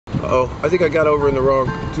Uh-oh, I think I got over in the wrong,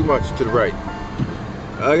 too much to the right.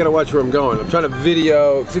 I gotta watch where I'm going. I'm trying to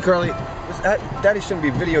video. See, Carly, Daddy shouldn't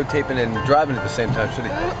be videotaping and driving at the same time, should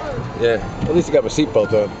he? Yeah, at least I got my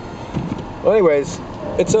seatbelt on. Well, anyways,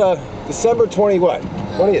 it's December 20 what?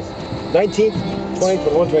 20th, 19th, 20,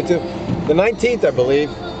 21, 22. The 19th, I believe.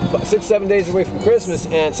 6, 7 days away from Christmas,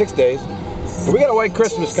 and 6 days. But we got a white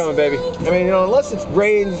Christmas coming, baby. I mean, you know, unless it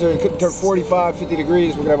rains or it could turn 45, 50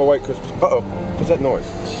 degrees, we're gonna have a white Christmas. Uh-oh, what's that noise?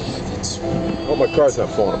 Oh, my car's not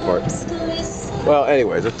falling apart. Well,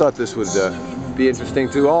 anyways, I thought this would be interesting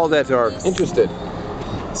to all that are interested.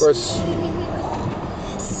 Of course,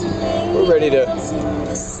 we're ready to...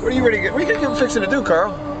 What are you ready to get? What are you fixing to do,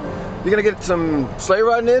 Carl? You gonna get some sleigh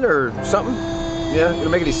riding in or something? Yeah, gonna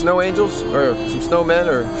make any snow angels or some snowmen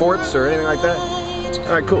or forts or anything like that?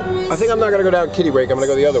 All right, cool. I think I'm not gonna go down Kitty Wake. I'm gonna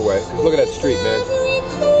go the other way. Look at that street, man.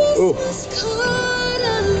 Ooh, that's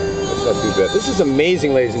not too bad. This is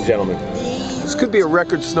amazing, ladies and gentlemen. This could be a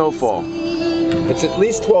record snowfall. It's at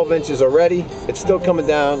least 12 inches already. It's still coming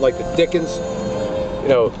down like the Dickens. You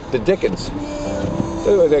know, the Dickens.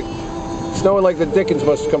 Snowing like the Dickens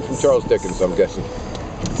must come from Charles Dickens, I'm guessing.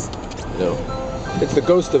 No. It's the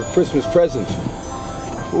ghost of Christmas present.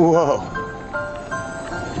 Whoa.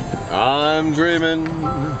 I'm dreaming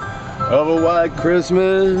of a white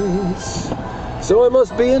Christmas. So I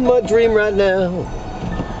must be in my dream right now.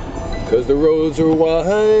 'Cause the roads are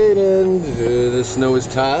white and the snow is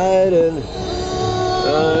tight and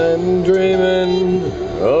I'm dreaming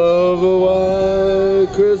of a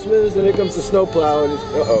white Christmas. And here comes the snowplow and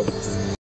uh-oh.